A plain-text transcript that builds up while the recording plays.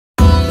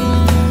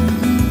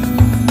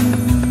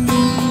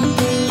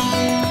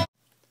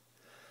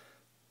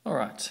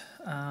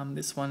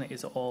This one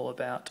is all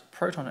about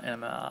Proton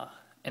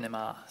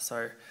NMR,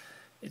 so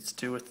it's to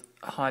do with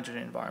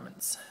hydrogen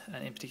environments,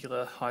 and in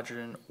particular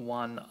hydrogen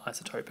 1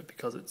 isotope,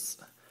 because it's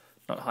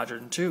not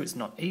hydrogen 2, it's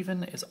not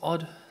even, it's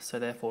odd, so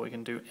therefore we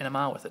can do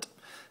NMR with it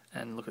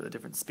and look at the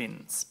different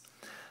spins.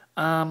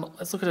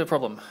 Let's look at a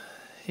problem.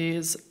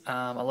 Here's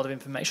a lot of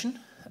information,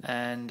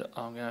 and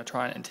I'm going to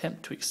try and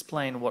attempt to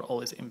explain what all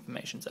this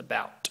information is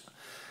about.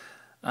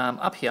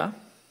 Up here,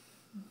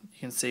 you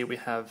can see we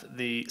have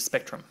the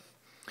spectrum.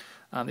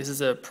 This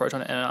is a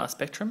proton NMR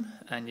spectrum,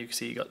 and you can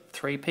see you've got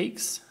 3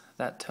 peaks.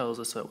 That tells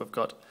us that we've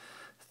got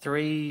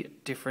 3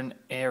 different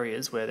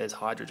areas where there's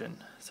hydrogen,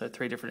 so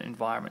 3 different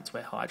environments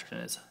where hydrogen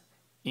is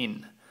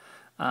in.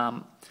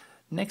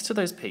 Next to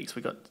those peaks,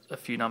 we've got a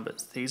few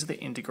numbers. These are the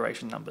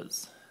integration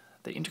numbers.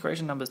 The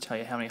integration numbers tell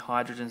you how many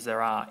hydrogens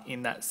there are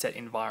in that set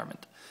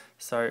environment.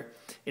 So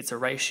it's a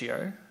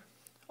ratio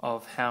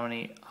of how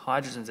many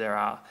hydrogens there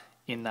are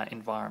in that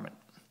environment.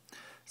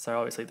 So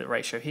obviously the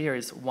ratio here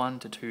is 1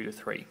 to 2 to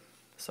 3.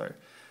 So,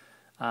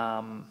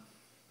 I'll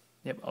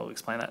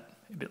explain that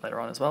a bit later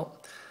on as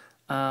well.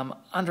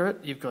 Under it,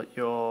 you've got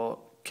your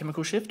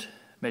chemical shift,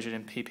 measured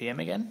in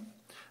ppm again.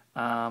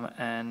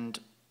 And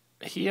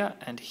here,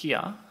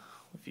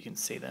 if you can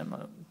see them,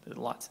 the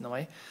light's in the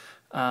way,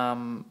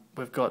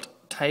 we've got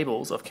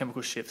tables of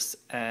chemical shifts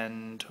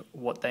and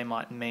what they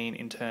might mean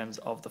in terms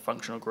of the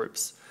functional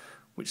groups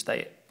which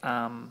they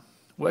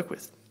work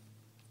with.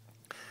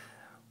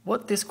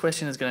 What this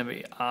question is going to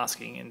be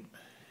asking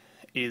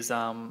is,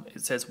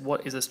 it says,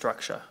 what is the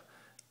structure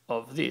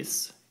of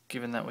this,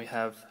 given that we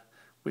have,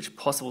 which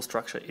possible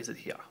structure is it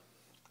here?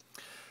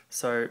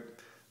 So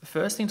the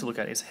first thing to look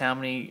at is how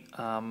many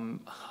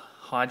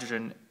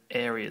hydrogen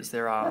areas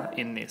there are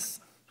in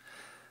this.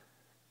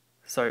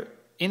 So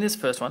in this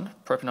first one,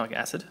 propanoic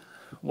acid,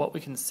 what we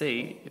can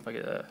see, if I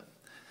get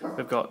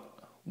we've got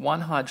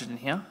 1 hydrogen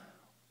here,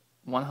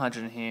 1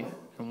 hydrogen here,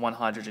 and 1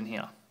 hydrogen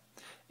here.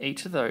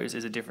 Each of those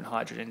is a different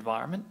hydrogen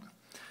environment,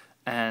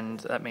 and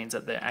that means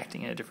that they're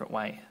acting in a different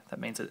way. That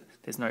means that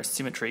there's no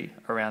symmetry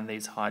around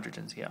these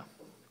hydrogens here.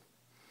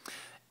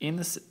 In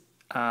this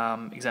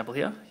example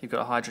here, you've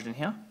got a hydrogen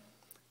here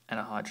and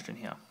a hydrogen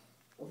here.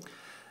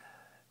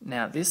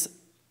 Now this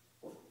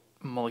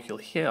molecule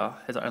here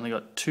has only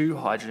got 2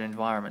 hydrogen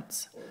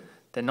environments.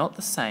 They're not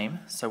the same,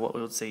 so what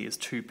we'll see is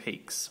 2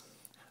 peaks.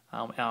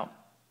 Our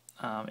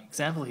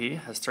example here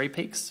has 3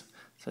 peaks,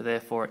 so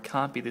therefore it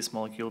can't be this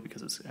molecule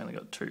because it's only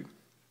got 2.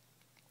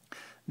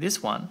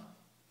 This one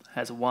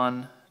has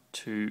 1,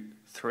 2,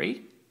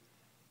 3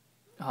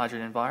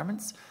 hydrogen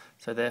environments,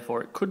 so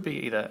therefore it could be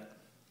either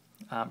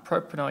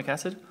propanoic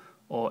acid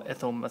or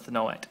ethyl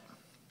methanoate.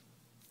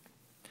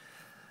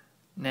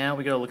 Now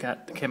we've got to look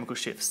at the chemical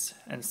shifts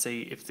and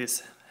see if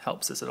this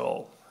helps us at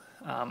all.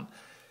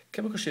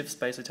 Chemical shifts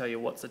basically tell you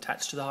what's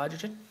attached to the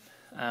hydrogen,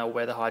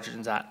 where the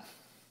hydrogen's at.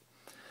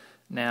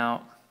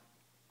 Now,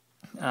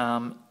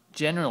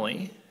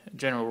 generally,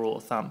 general rule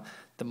of thumb,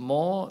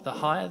 the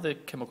higher the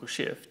chemical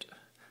shift,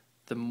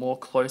 the more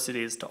close it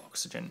is to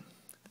oxygen.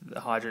 The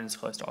hydrogen is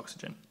close to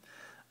oxygen.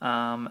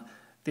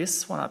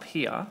 This one up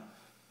here,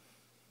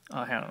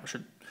 hang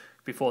on,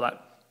 before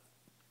that,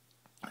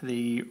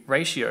 the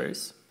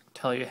ratios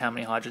tell you how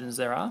many hydrogens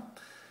there are.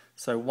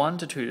 So 1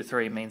 to 2 to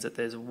 3 means that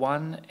there's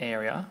one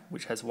area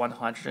which has 1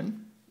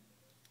 hydrogen,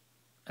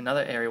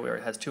 another area where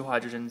it has 2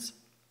 hydrogens,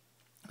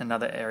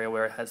 another area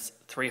where it has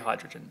 3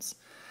 hydrogens.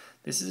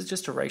 This is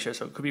just a ratio,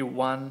 so it could be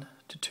 1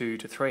 to 2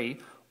 to 3,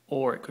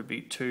 or it could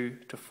be 2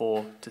 to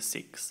 4 to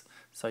 6.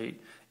 So if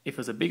it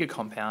was a bigger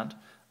compound,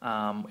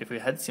 if we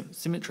had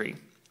symmetry,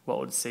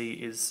 what we'd see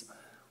is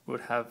we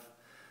could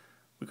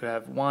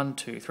have 1,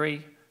 2,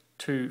 3,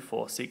 2,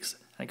 4, 6,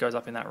 and it goes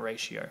up in that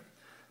ratio.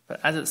 But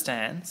as it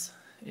stands,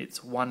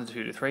 it's 1 to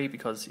 2 to 3,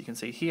 because you can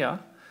see here,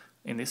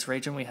 in this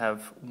region we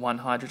have 1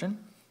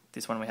 hydrogen,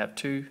 this one we have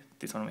 2,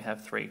 this one we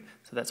have 3.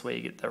 So that's where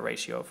you get the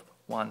ratio of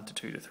 1 to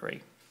 2 to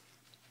 3.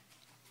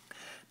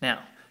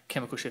 Now,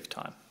 chemical shift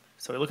time.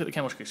 So we look at the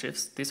chemical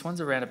shifts. This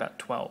one's around about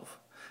 12.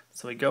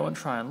 So we go and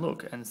try and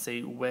look and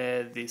see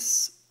where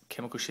this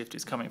chemical shift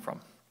is coming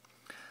from.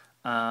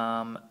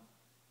 The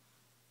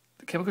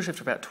chemical shift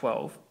of about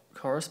 12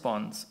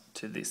 corresponds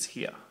to this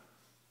here.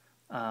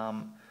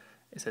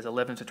 It says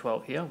 11 to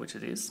 12 here, which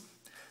it is,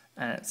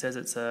 and it says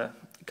it's a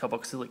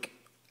carboxylic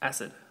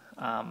acid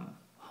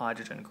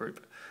hydrogen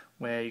group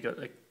where you got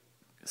a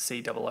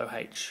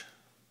COOH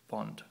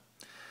bond.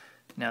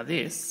 Now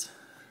this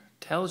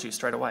tells you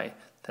straight away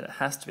that it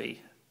has to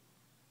be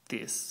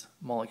this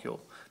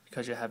molecule,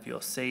 because you have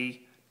your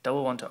C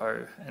double bond to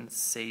O and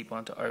C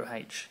bond to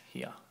OH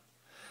here.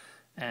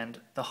 And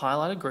the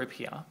highlighted group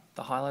here,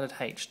 the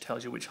highlighted H,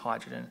 tells you which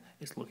hydrogen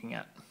it's looking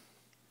at.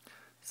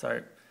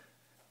 So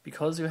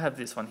because you have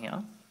this one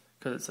here,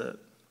 because it's an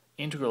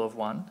integral of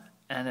 1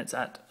 and it's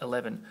at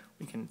 11,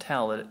 we can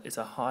tell that it's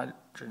a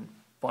hydrogen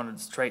bonded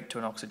straight to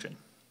an oxygen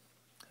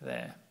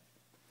there.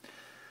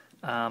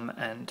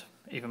 And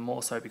even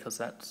more so because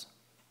that's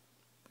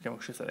the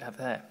chemical shift that we have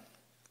there.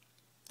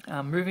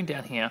 Moving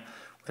down here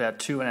with our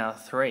 2 and our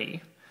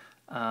 3,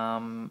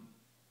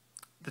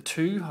 the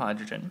 2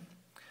 hydrogen,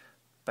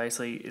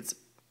 basically it's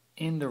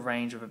in the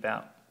range of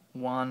about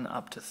 1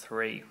 up to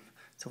 3.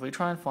 So if we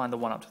try and find the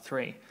 1 up to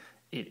 3,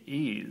 it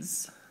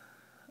is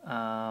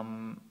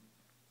the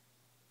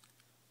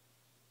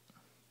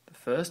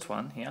first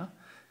one here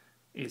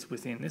is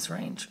within this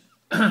range.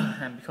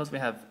 And because we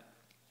have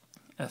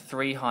a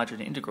 3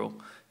 hydrogen integral,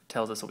 it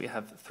tells us that we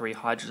have 3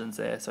 hydrogens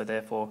there, so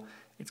therefore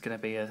it's going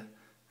to be a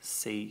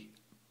C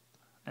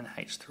and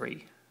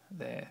H3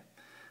 there,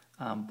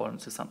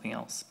 bonded to something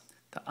else.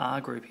 The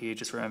R group here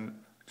just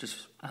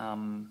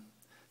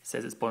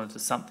says it's bonded to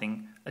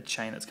something, a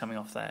chain that's coming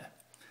off there.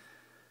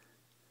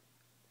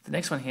 The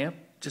next one here,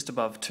 just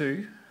above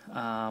 2,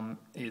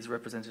 is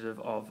representative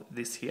of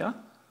this here,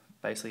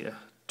 basically a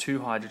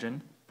 2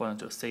 hydrogen bonded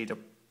to a C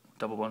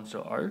double bonded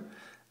to an O,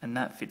 and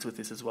that fits with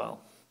this as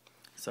well.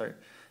 So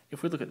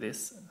if we look at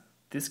this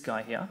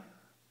guy here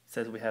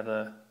says we have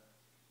a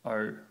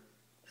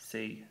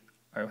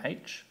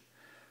OCOH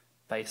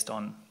based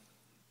on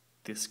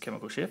this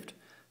chemical shift.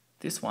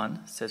 This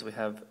one says we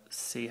have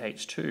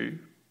CH2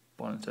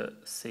 bonded to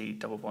C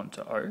double bond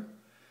to O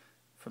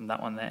from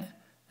that one there.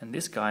 And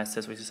this guy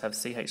says we just have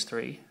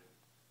CH3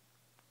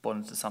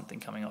 bonded to something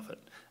coming off it.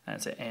 And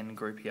it's an N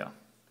group here.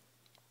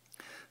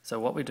 So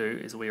what we do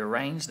is we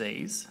arrange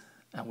these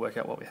and work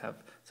out what we have.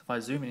 So if I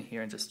zoom in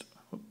here and just,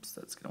 whoops,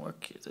 that's going to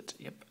work, is it?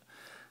 Yep.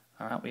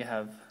 Alright, we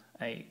have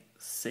a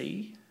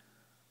C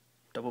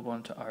double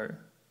bond to O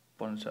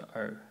bonded to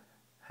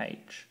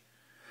OH.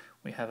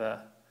 We have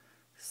a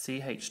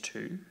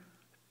CH2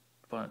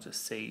 bonded to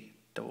C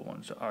double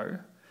bonded to O,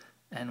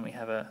 and we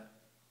have a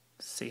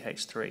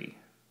CH3.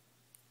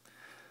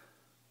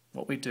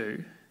 What we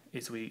do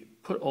is we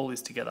put all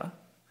this together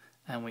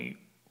and we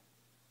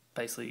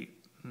basically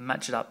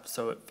match it up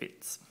so it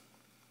fits.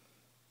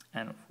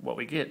 And what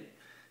we get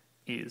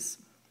is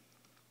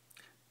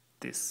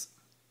this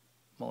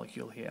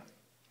molecule here.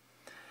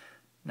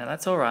 Now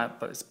that's alright,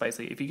 but it's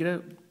basically, if you get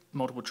a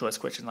multiple choice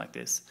question like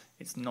this,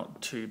 it's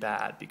not too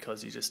bad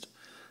because you're just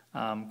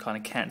kind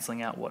of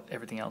cancelling out what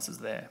everything else is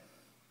there.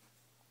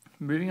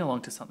 Moving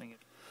along to something.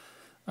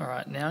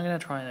 Alright, now I'm going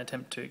to try and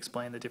attempt to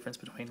explain the difference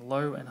between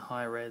low and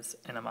high res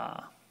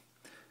NMR.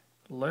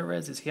 Low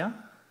res is here,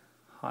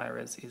 high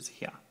res is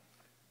here.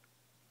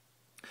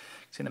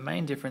 So the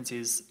main difference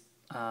is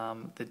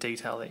the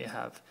detail that you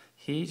have.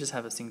 Here you just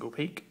have a single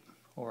peak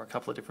or a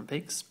couple of different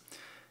peaks.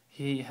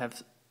 Here you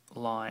have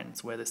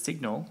lines where the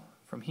signal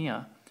from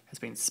here has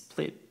been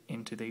split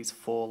into these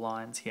 4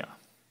 lines here.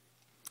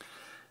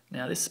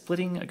 Now this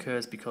splitting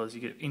occurs because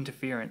you get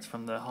interference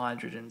from the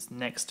hydrogens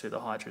next to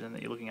the hydrogen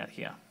that you're looking at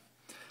here.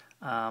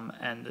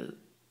 And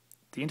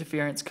the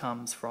interference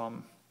comes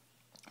from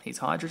these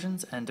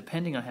hydrogens, and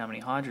depending on how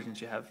many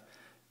hydrogens you have,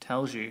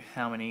 tells you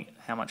how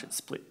much it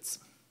splits.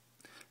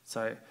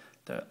 So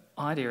the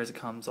idea is it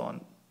comes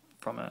on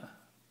from a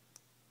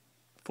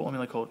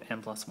formula called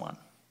n+1,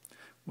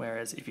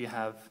 whereas if you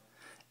have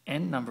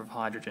n number of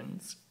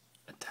hydrogens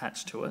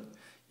attached to it,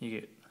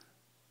 you get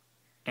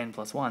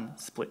n+1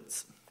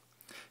 splits.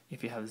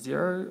 If you have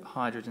 0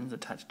 hydrogens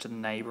attached to the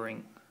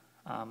neighbouring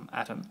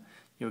atom,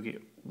 you'll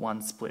get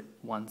 1 split,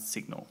 1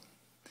 signal.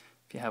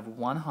 If you have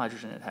 1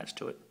 hydrogen attached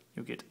to it,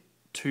 you'll get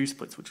 2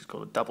 splits, which is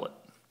called a doublet.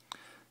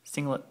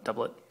 Singlet,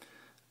 doublet.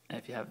 And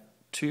if you have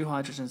 2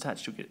 hydrogens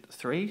attached, you'll get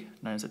 3,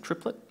 known as a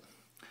triplet.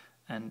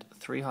 And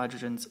 3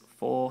 hydrogens,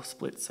 4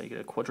 splits, so you get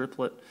a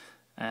quadruplet,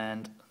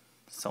 and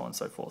so on and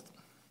so forth.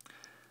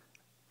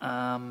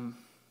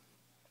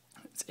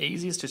 It's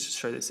easiest just to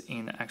show this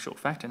in actual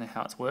fact and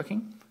how it's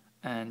working,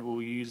 and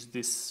we'll use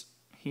this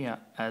here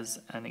as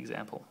an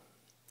example.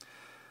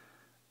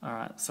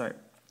 Alright, so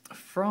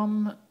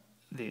from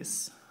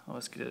this, I'll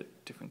just get a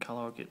different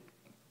colour, I'll get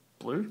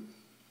blue,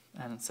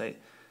 and say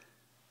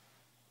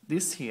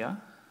this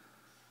here,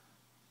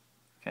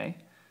 okay,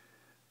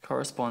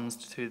 corresponds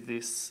to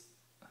these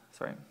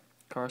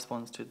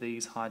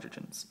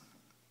hydrogens.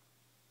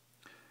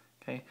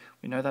 Okay,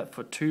 we know that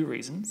for 2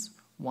 reasons.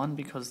 One,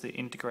 because the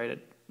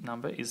integrated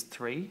number is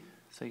 3,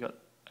 so you got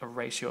a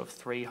ratio of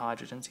 3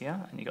 hydrogens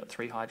here, and you got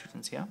 3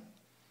 hydrogens here.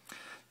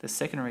 The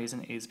second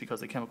reason is because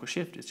the chemical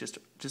shift is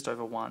just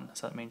over 1,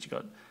 so that means you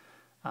got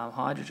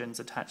hydrogens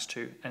attached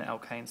to an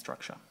alkane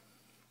structure,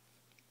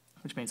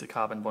 which means a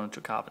carbon bonded to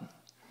a carbon.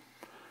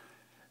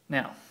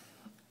 Now,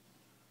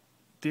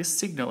 this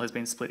signal has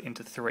been split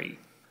into 3,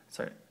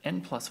 so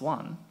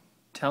n+1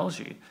 tells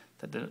you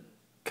that the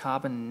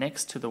carbon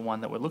next to the one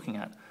that we're looking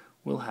at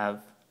will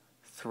have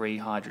 3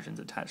 hydrogens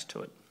attached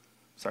to it.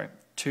 Sorry,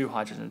 2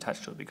 hydrogens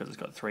attached to it because it's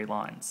got 3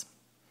 lines.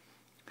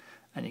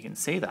 And you can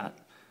see that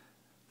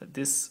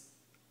this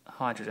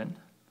hydrogen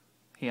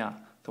here,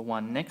 the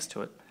one next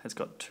to it, has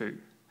got 2.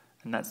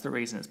 And that's the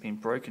reason it's been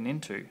broken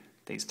into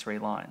these 3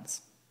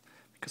 lines,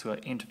 because we've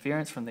got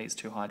interference from these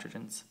 2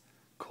 hydrogens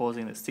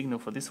causing the signal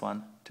for this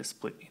one to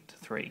split into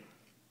 3.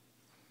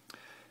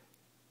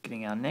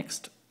 Getting our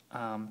next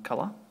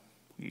colour,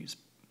 we use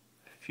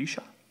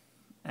fuchsia,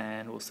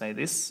 and we'll say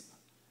this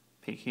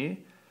peak here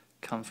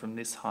comes from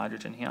this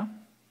hydrogen here.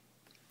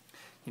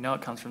 You know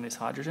it comes from this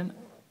hydrogen,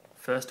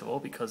 first of all,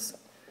 because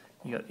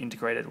you got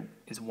integrated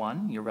is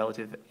 1, your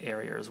relative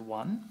area is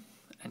 1,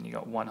 and you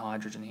got 1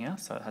 hydrogen here,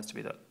 so it has to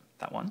be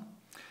that one.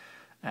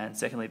 And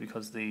secondly,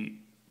 because the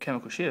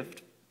chemical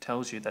shift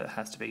tells you that it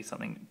has to be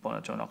something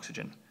bonded to an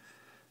oxygen.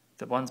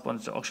 The ones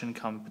bonded to oxygen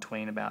come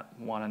between about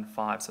 1 and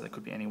 5, so they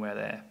could be anywhere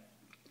there.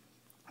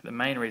 The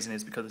main reason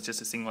is because it's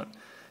just a singlet.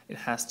 It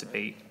has to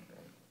be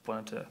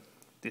bonded to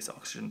this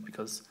oxygen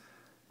because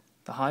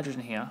the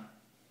hydrogen here,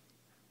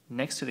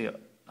 next to the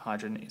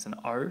hydrogen is an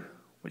O,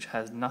 which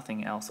has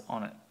nothing else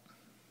on it.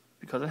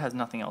 Because it has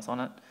nothing else on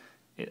it,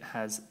 it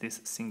has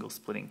this single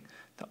splitting.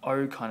 The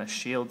O kind of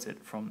shields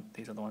it from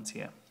these other ones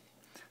here.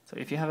 So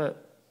if you have a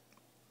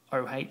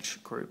OH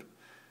group,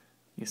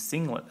 your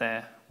singlet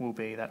there will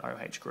be that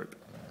OH group.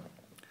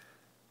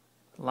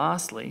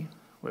 Lastly,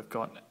 we've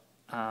got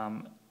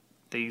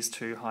these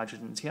two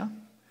hydrogens here,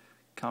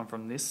 come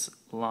from this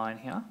line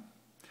here.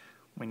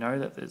 We know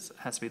that there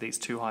has to be these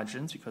two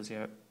hydrogens because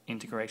your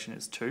integration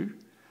is 2,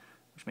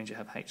 which means you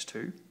have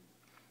H2.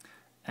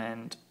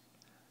 And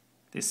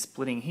this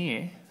splitting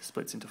here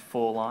splits into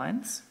 4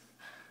 lines.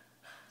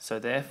 So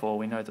therefore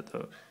we know that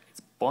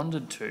it's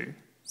bonded to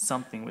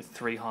something with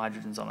 3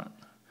 hydrogens on it,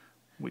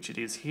 which it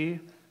is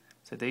here.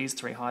 So these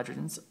 3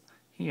 hydrogens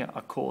here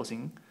are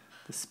causing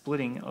the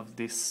splitting of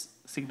this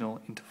signal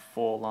into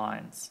 4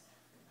 lines,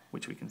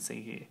 which we can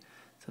see here.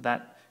 So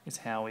that is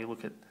how we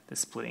look at the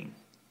splitting.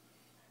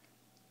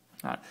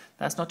 Right,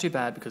 that's not too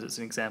bad because it's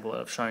an example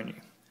that I've shown you.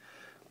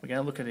 We're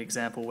going to look at an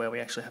example where we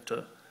actually have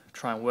to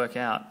try and work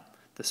out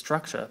the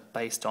structure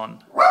based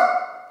on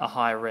a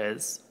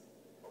high-res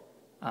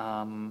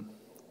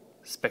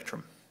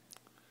spectrum.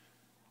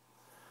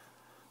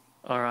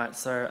 Alright,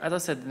 so as I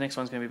said, the next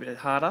one's going to be a bit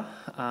harder,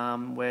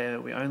 where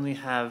we only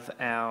have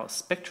our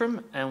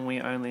spectrum and we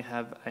only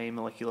have a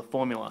molecular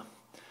formula.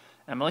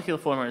 Our molecular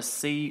formula is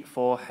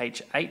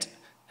C4H8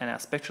 and our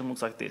spectrum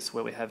looks like this,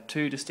 where we have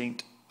 2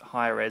 distinct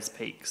high-res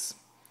peaks.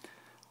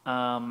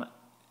 Our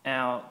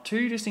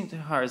 2 distinct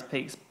high-res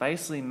peaks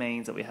basically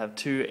means that we have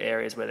 2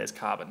 areas where there's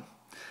carbon.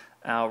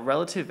 Our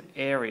relative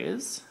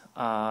areas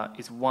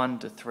is 1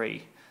 to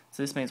 3.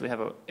 So this means we have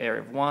an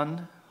area of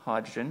 1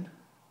 hydrogen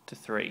to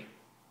 3.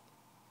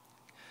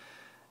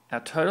 Our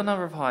total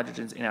number of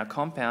hydrogens in our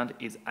compound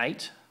is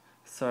 8.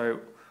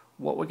 So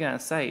what we're going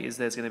to say is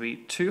there's going to be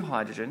 2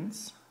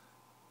 hydrogens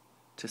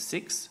to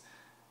 6,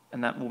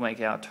 and that will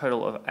make our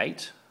total of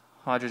 8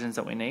 hydrogens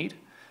that we need.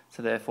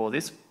 So therefore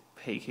this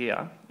peak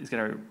here is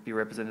going to be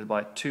represented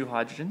by 2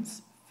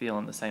 hydrogens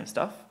feeling the same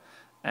stuff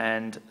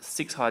and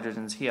 6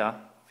 hydrogens here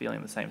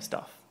feeling the same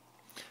stuff.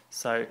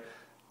 So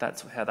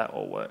that's how that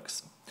all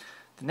works.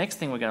 The next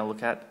thing we're going to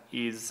look at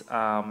is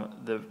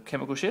the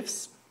chemical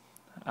shifts,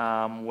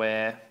 and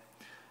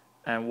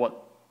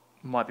what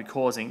might be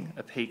causing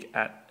a peak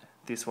at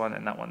this one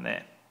and that one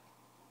there.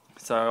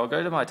 So I'll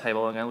go to my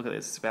table, I'm going to look at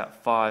this, it's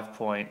about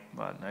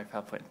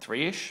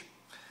 5.3-ish,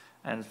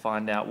 and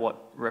find out what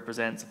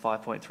represents a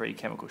 5.3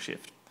 chemical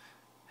shift.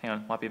 Hang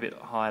on, might be a bit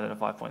higher than a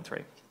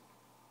 5.3.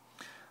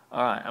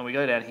 Alright, and we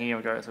go down here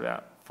and we go to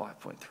about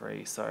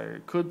 5.3, so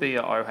it could be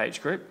an OH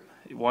group.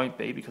 It won't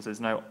be because there's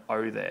no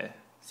O there,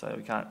 so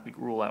we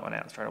rule that one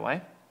out straight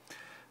away.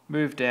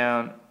 Move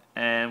down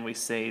and we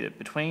see that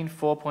between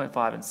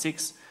 4.5 and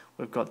 6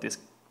 we've got this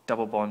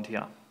double bond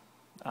here,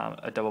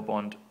 a double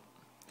bond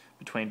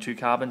between 2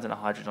 carbons and a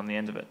hydrogen on the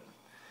end of it.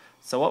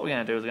 So what we're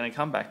going to do is we're going to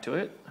come back to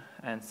it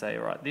and say,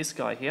 right, this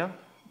guy here,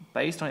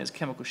 based on his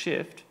chemical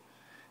shift,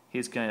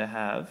 he's going to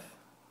have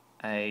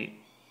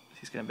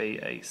he's going to be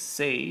a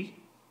C,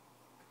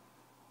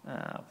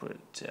 I'll put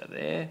it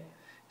there,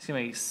 it's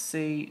going to be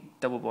C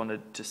double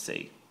bonded to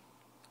C,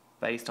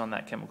 based on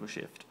that chemical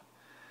shift.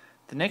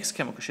 The next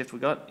chemical shift we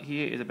got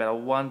here is about a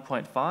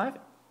 1.5,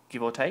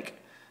 give or take,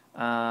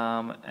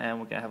 and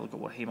we're going to have a look at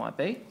what he might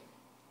be.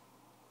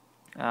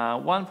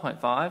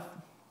 1.5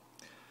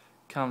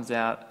 comes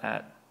out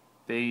at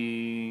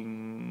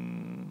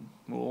being,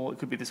 well, it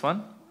could be this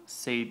one,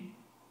 C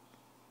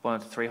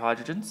bonded to 3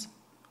 hydrogens.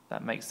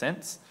 That makes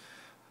sense.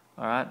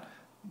 Alright,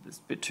 it's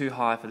a bit too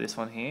high for this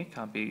one here,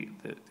 can't be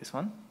this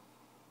one.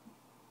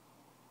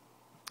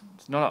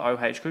 It's not an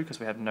OH group because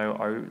we have no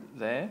O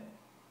there.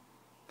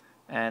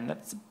 And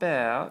that's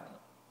about,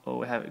 or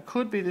we have, it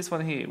could be this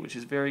one here, which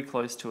is very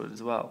close to it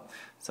as well.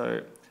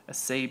 So a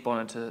C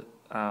bonded to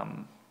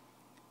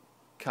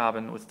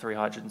carbon with 3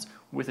 hydrogens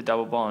with a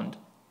double bond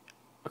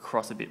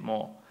across a bit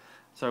more.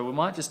 So we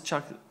might just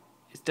chuck,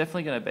 it's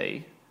definitely going to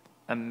be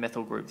a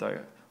methyl group though,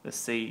 the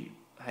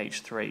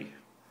CH3.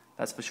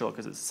 That's for sure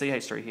because it's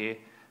CH3 here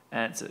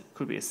and it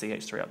could be a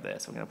CH3 up there,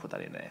 so we're going to put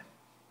that in there.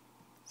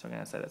 So I'm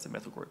going to say that's a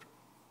methyl group.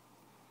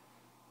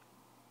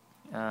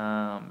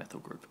 Methyl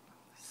group.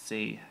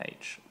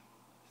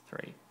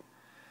 CH3.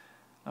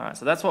 Alright,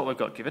 so that's what we've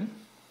got given.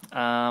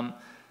 Now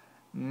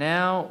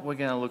we're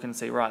going to look and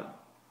see, right,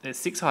 there's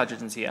 6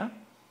 hydrogens here,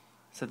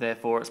 so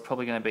therefore it's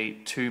probably going to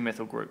be 2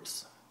 methyl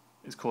groups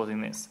is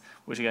causing this,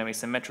 which are going to be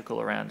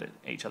symmetrical around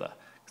each other,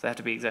 because they have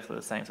to be exactly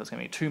the same, so it's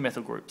going to be 2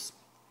 methyl groups.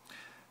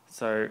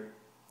 So,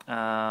 2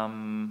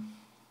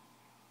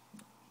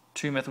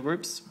 methyl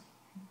groups,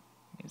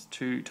 is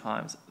 2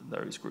 times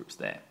those groups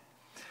there.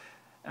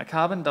 Our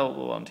carbon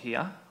double bond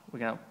here, we're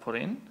going to put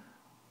in.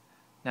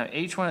 Now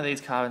each one of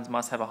these carbons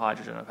must have a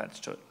hydrogen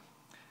attached to it,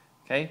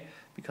 okay?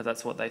 Because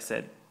that's what they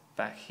said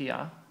back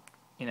here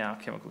in our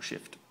chemical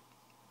shift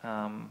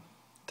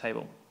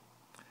table.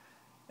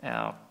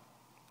 There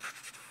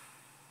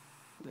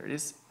it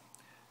is,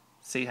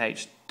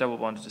 CH double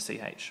bonded to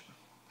CH.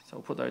 So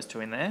we'll put those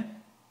 2 in there,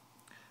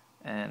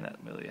 and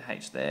that will be a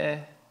H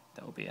there,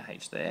 that will be a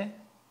H there,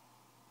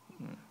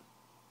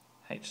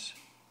 H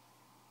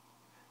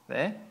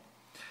there.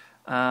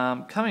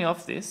 Coming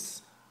off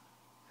this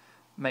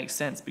makes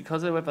sense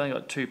because we've only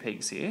got 2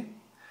 peaks here.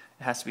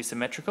 It has to be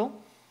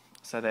symmetrical,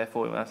 so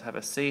therefore we have to have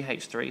a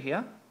CH3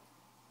 here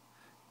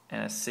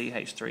and a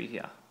CH3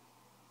 here.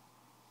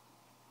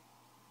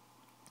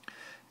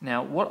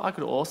 Now what I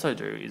could also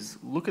do is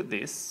look at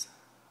this,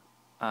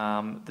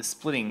 the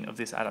splitting of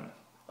this atom.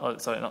 Oh,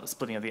 sorry, not the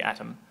splitting of the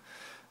atom,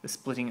 the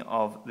splitting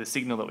of the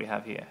signal that we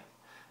have here.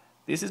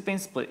 This has been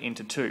split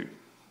into 2.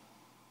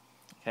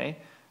 Okay?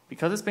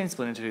 Because it's been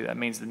split into 2, that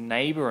means the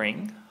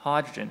neighbouring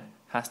hydrogen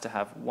has to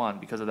have 1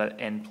 because of that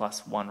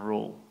n+1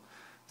 rule.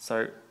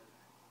 So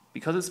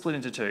because it's split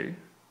into 2,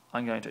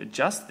 I'm going to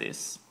adjust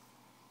this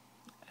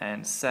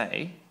and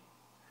say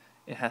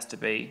it has to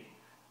be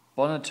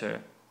bonded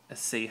to a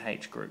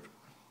CH group.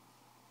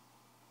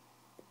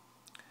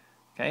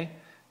 Okay?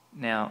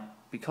 Now,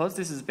 because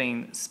this has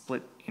been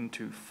split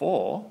into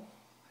 4,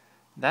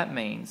 that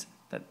means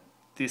that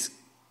this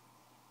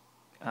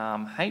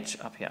H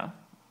up here,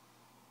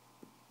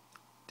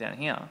 down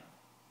here,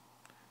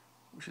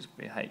 which is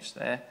be H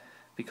there,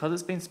 because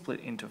it's been split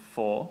into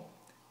 4,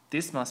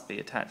 this must be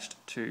attached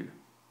to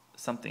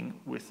something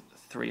with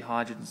 3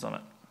 hydrogens on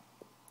it,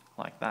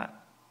 like that.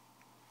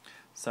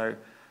 So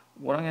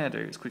what I'm going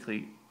to do is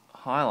quickly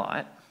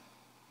highlight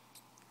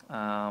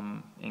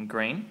in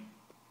green.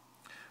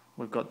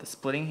 We've got the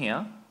splitting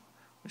here,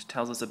 which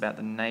tells us about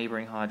the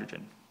neighbouring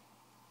hydrogen.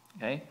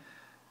 Okay,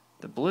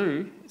 the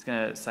blue is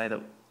going to say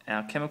that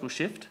our chemical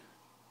shift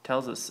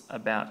tells us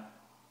about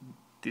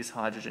this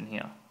hydrogen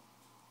here.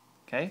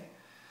 Okay,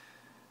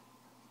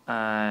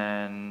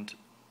 and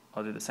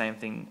I'll do the same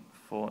thing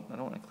for, I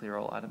don't want to clear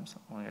all atoms,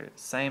 I want to go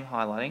same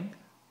highlighting.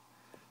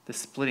 The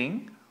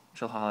splitting,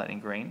 which I'll highlight in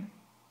green,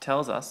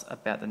 tells us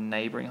about the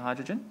neighbouring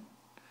hydrogen,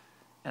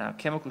 and our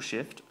chemical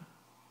shift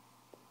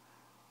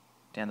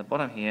down the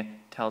bottom here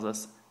tells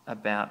us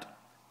about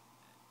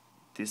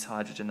this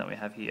hydrogen that we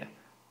have here,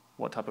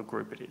 what type of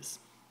group it is.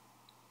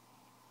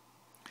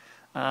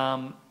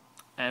 And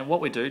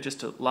what we do,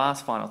 just a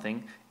last final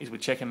thing, is we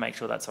check and make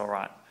sure that's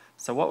alright.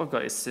 So what we've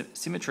got is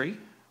symmetry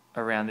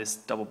around this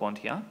double bond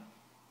here.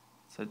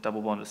 So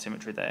double bond of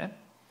symmetry there,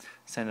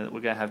 saying that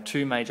we're going to have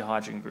 2 major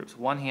hydrogen groups,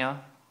 one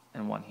here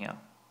and one here.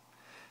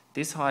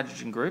 This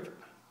hydrogen group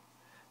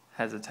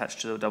has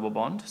attached to the double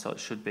bond, so it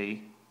should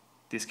be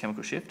this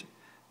chemical shift,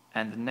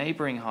 and the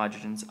neighbouring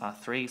hydrogens are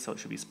 3, so it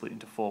should be split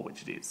into 4,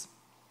 which it is.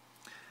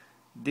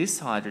 This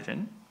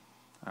hydrogen,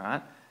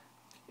 alright,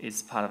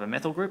 is part of a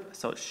methyl group,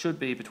 so it should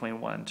be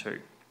between 1 and 2,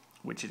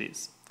 which it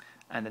is.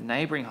 And the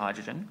neighbouring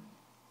hydrogen,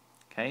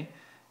 okay,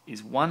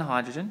 is 1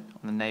 hydrogen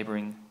on the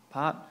neighbouring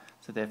part,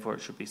 so therefore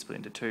it should be split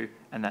into 2,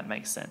 and that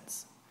makes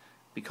sense.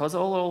 Because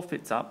all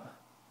fits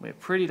up, we're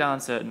pretty darn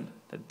certain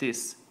that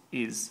this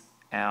is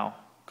our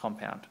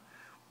compound,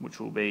 which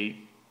will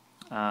be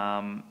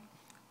but-2-ene,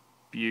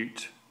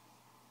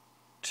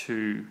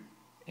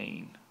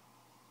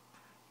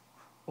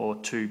 or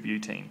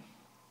 2-butene,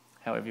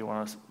 however you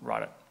want to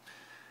write it.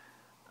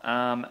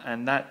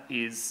 And that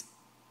is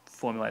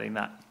formulating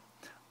that.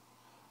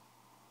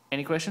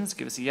 Any questions?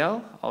 Give us a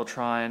yell. I'll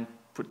try and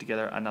put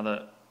together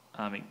another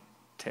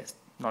test,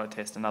 not a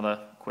test, another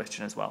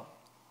question as well.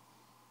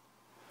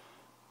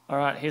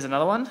 Alright, here's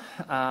another one,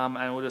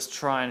 and we'll just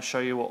try and show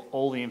you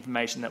all the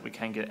information that we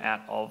can get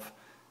out of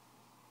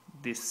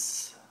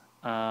this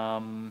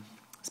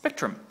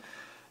spectrum.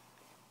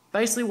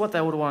 Basically what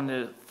they would want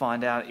to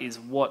find out is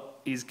what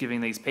is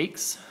giving these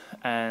peaks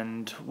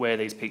and where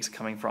these peaks are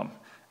coming from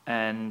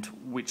and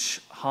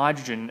which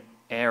hydrogen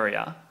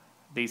area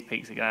these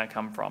peaks are going to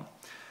come from.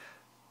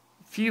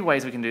 A few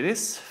ways we can do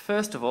this.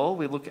 First of all,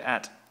 we look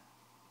at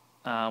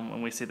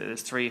when we see that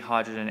there's 3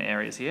 hydrogen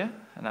areas here,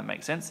 and that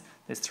makes sense.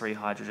 There's 3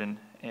 hydrogen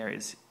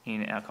areas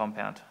in our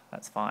compound.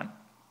 That's fine.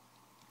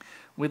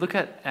 We look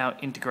at our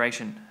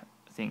integration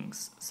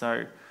things.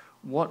 So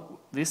what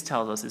this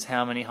tells us is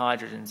how many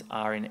hydrogens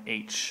are in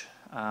each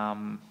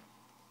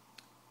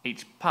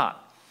part.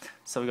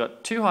 So we've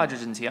got 2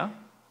 hydrogens here,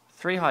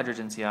 3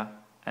 hydrogens here,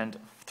 and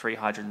 3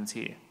 hydrogens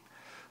here.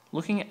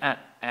 Looking at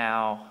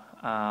our,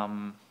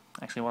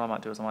 actually what I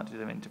might do is I might do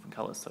them in different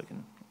colours so you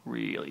can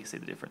really see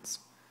the difference.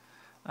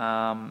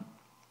 So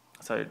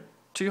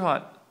 2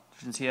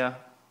 hydrogens here,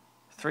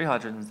 3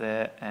 hydrogens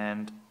there,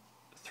 and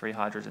 3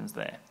 hydrogens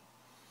there.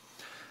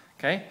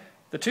 Okay,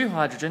 the 2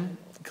 hydrogen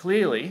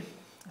clearly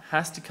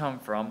has to come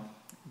from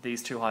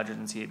these 2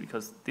 hydrogens here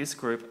because this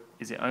group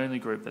is the only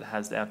group that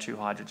has our 2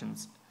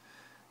 hydrogens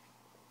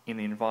in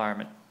the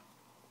environment.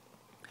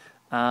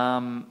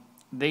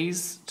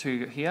 these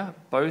two here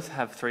both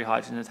have 3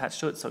 hydrogens attached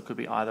to it, so it could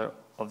be either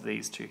of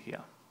these two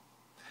here.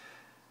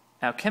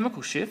 Our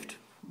chemical shift,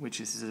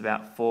 which is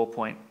about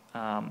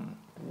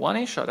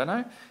 4.1-ish, I don't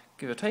know,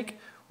 give or take,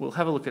 we'll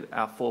have a look at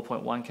our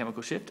 4.1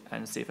 chemical shift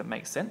and see if it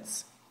makes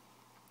sense.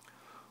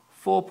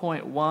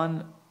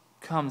 4.1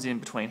 comes in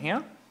between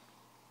here,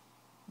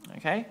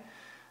 okay,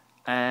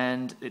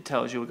 and it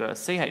tells you we've got a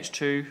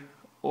CH2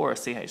 or a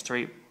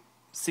CH3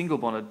 single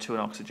bonded to an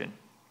oxygen.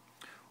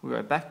 We'll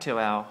go back to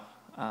our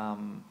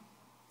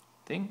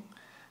thing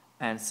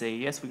and see,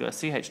 yes, we've got a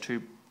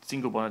CH2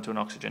 single bonded to an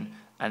oxygen,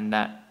 and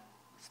that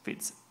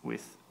fits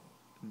with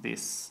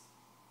this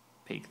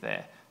peak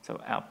there.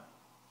 So our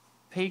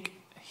peak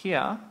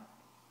here,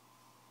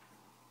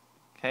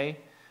 okay,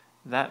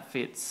 that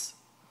fits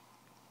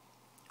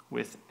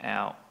with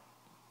our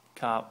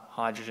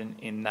hydrogen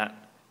in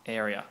that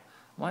area.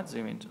 I might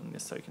zoom in on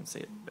this so you can see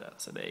it better.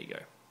 So there you go.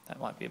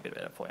 That might be a bit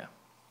better for you.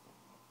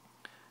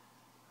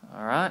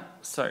 All right,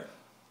 so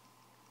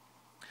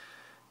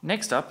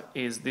next up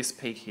is this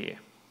peak here.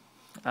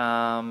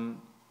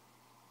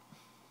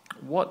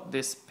 What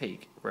this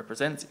peak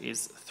represents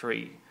is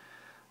 3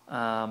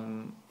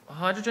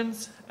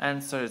 hydrogens,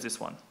 and so does this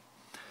one.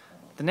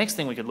 The next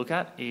thing we could look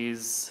at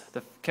is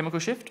the chemical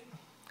shift.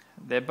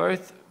 They're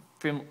both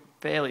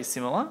fairly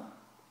similar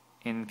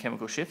in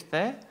chemical shift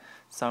there,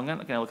 so I'm not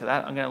going to look at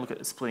that. I'm going to look at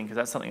the splitting, because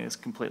that's something that's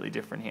completely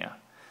different here.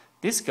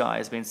 This guy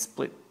has been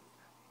split,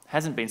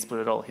 hasn't been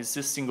split at all. He's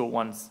just single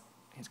ones.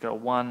 He's got a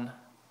 1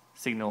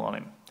 signal on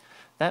him.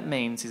 That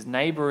means his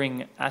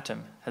neighbouring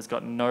atom has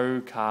got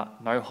no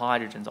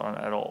hydrogens on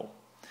it at all.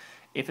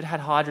 If it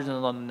had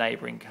hydrogens on the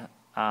neighbouring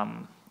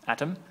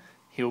atom,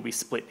 he will be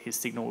split. His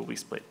signal will be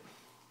split.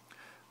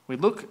 We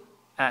look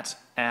at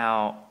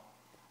our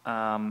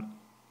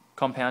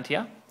compound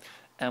here,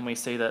 and we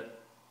see that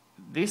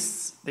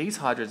these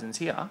hydrogens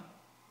here,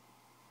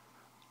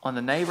 on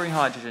the neighbouring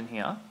hydrogen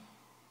here,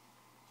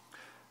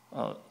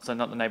 so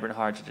not the neighbouring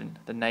hydrogen,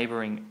 the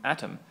neighbouring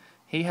atom,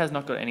 he has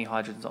not got any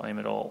hydrogens on him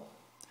at all.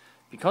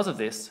 Because of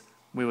this,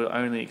 we would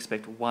only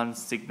expect 1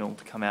 signal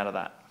to come out of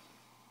that.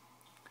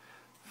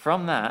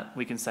 From that,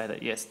 we can say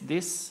that yes,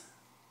 these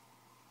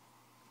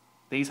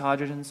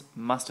hydrogens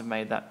must have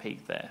made that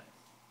peak there,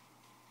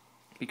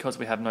 because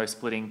we have no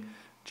splitting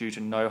due to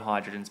no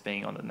hydrogens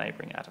being on the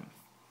neighbouring atom.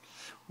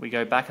 We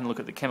go back and look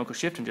at the chemical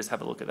shift and just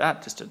have a look at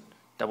that, just to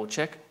double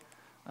check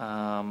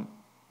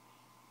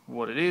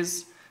what it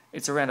is.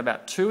 It's around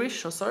about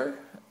 2-ish or so,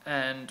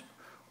 and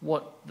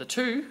what the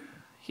 2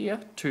 here,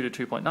 2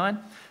 to 2.9,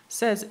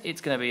 says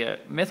it's going to be a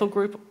methyl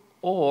group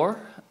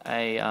or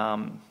a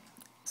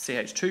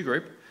CH2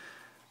 group,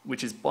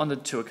 which is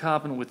bonded to a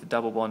carbon with the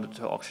double bonded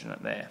to oxygen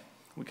there.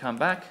 We come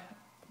back,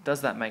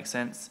 does that make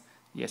sense?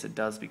 Yes, it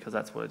does, because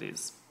that's what it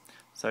is.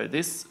 So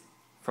this,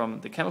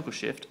 from the chemical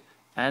shift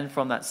and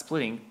from that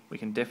splitting, we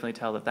can definitely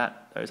tell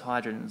that those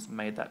hydrogens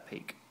made that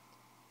peak.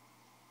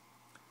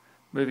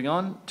 Moving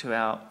on to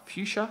our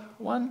fuchsia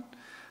one.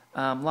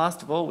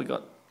 Last of all, we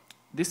got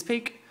this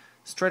peak.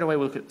 Straight away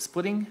we look at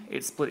splitting.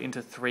 It's split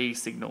into 3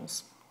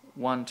 signals.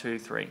 1, 2,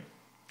 3.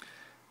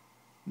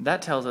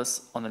 That tells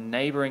us on the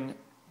neighbouring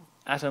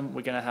atom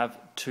we're going to have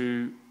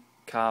 2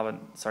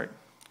 the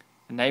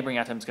neighbouring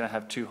atom is going to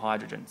have 2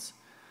 hydrogens.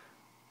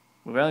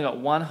 We've only got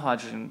 1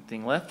 hydrogen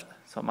thing left,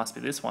 so it must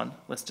be this one.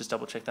 Let's just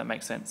double check that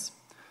makes sense.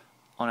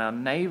 On our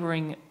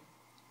neighbouring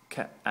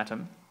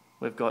atom,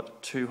 we've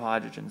got 2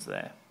 hydrogens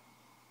there.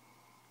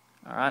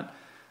 Alright,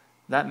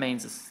 that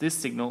means this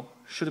signal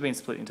should have been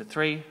split into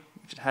 3,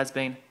 which it has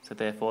been, so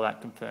therefore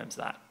that confirms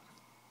that.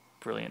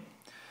 Brilliant.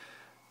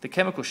 The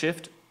chemical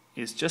shift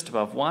is just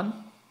above 1,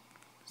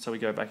 so we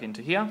go back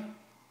into here.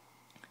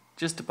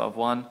 Just above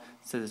 1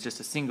 says it's just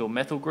a single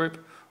methyl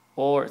group,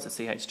 or it's a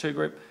CH2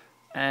 group,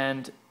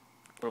 and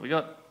what have we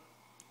got?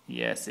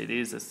 Yes, it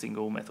is a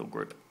single methyl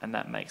group, and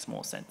that makes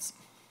more sense.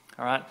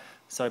 Alright,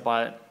 so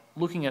by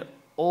looking at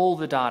all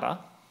the data,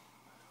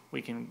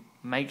 we can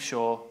make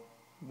sure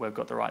we've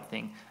got the right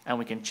thing, and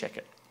we can check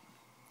it.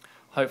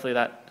 Hopefully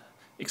that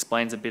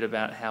explains a bit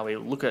about how we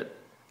look at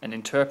and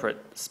interpret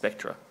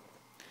spectra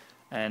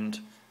and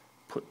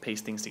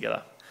piece things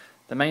together.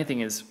 The main thing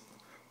is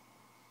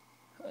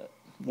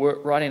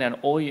writing down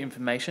all your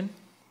information,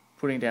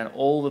 putting down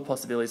all the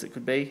possibilities it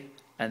could be,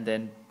 and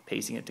then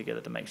piecing it together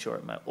to make sure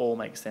it all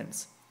makes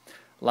sense.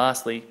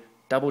 Lastly,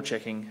 double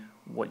checking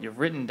what you've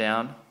written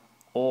down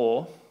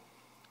or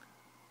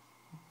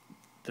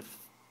the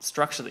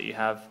structure that you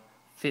have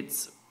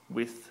fits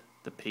with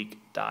the peak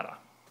data.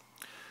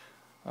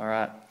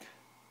 Alright,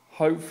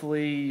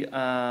 hopefully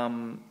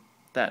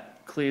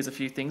that clears a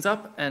few things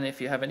up, and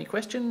if you have any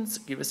questions,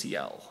 give us a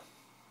yell.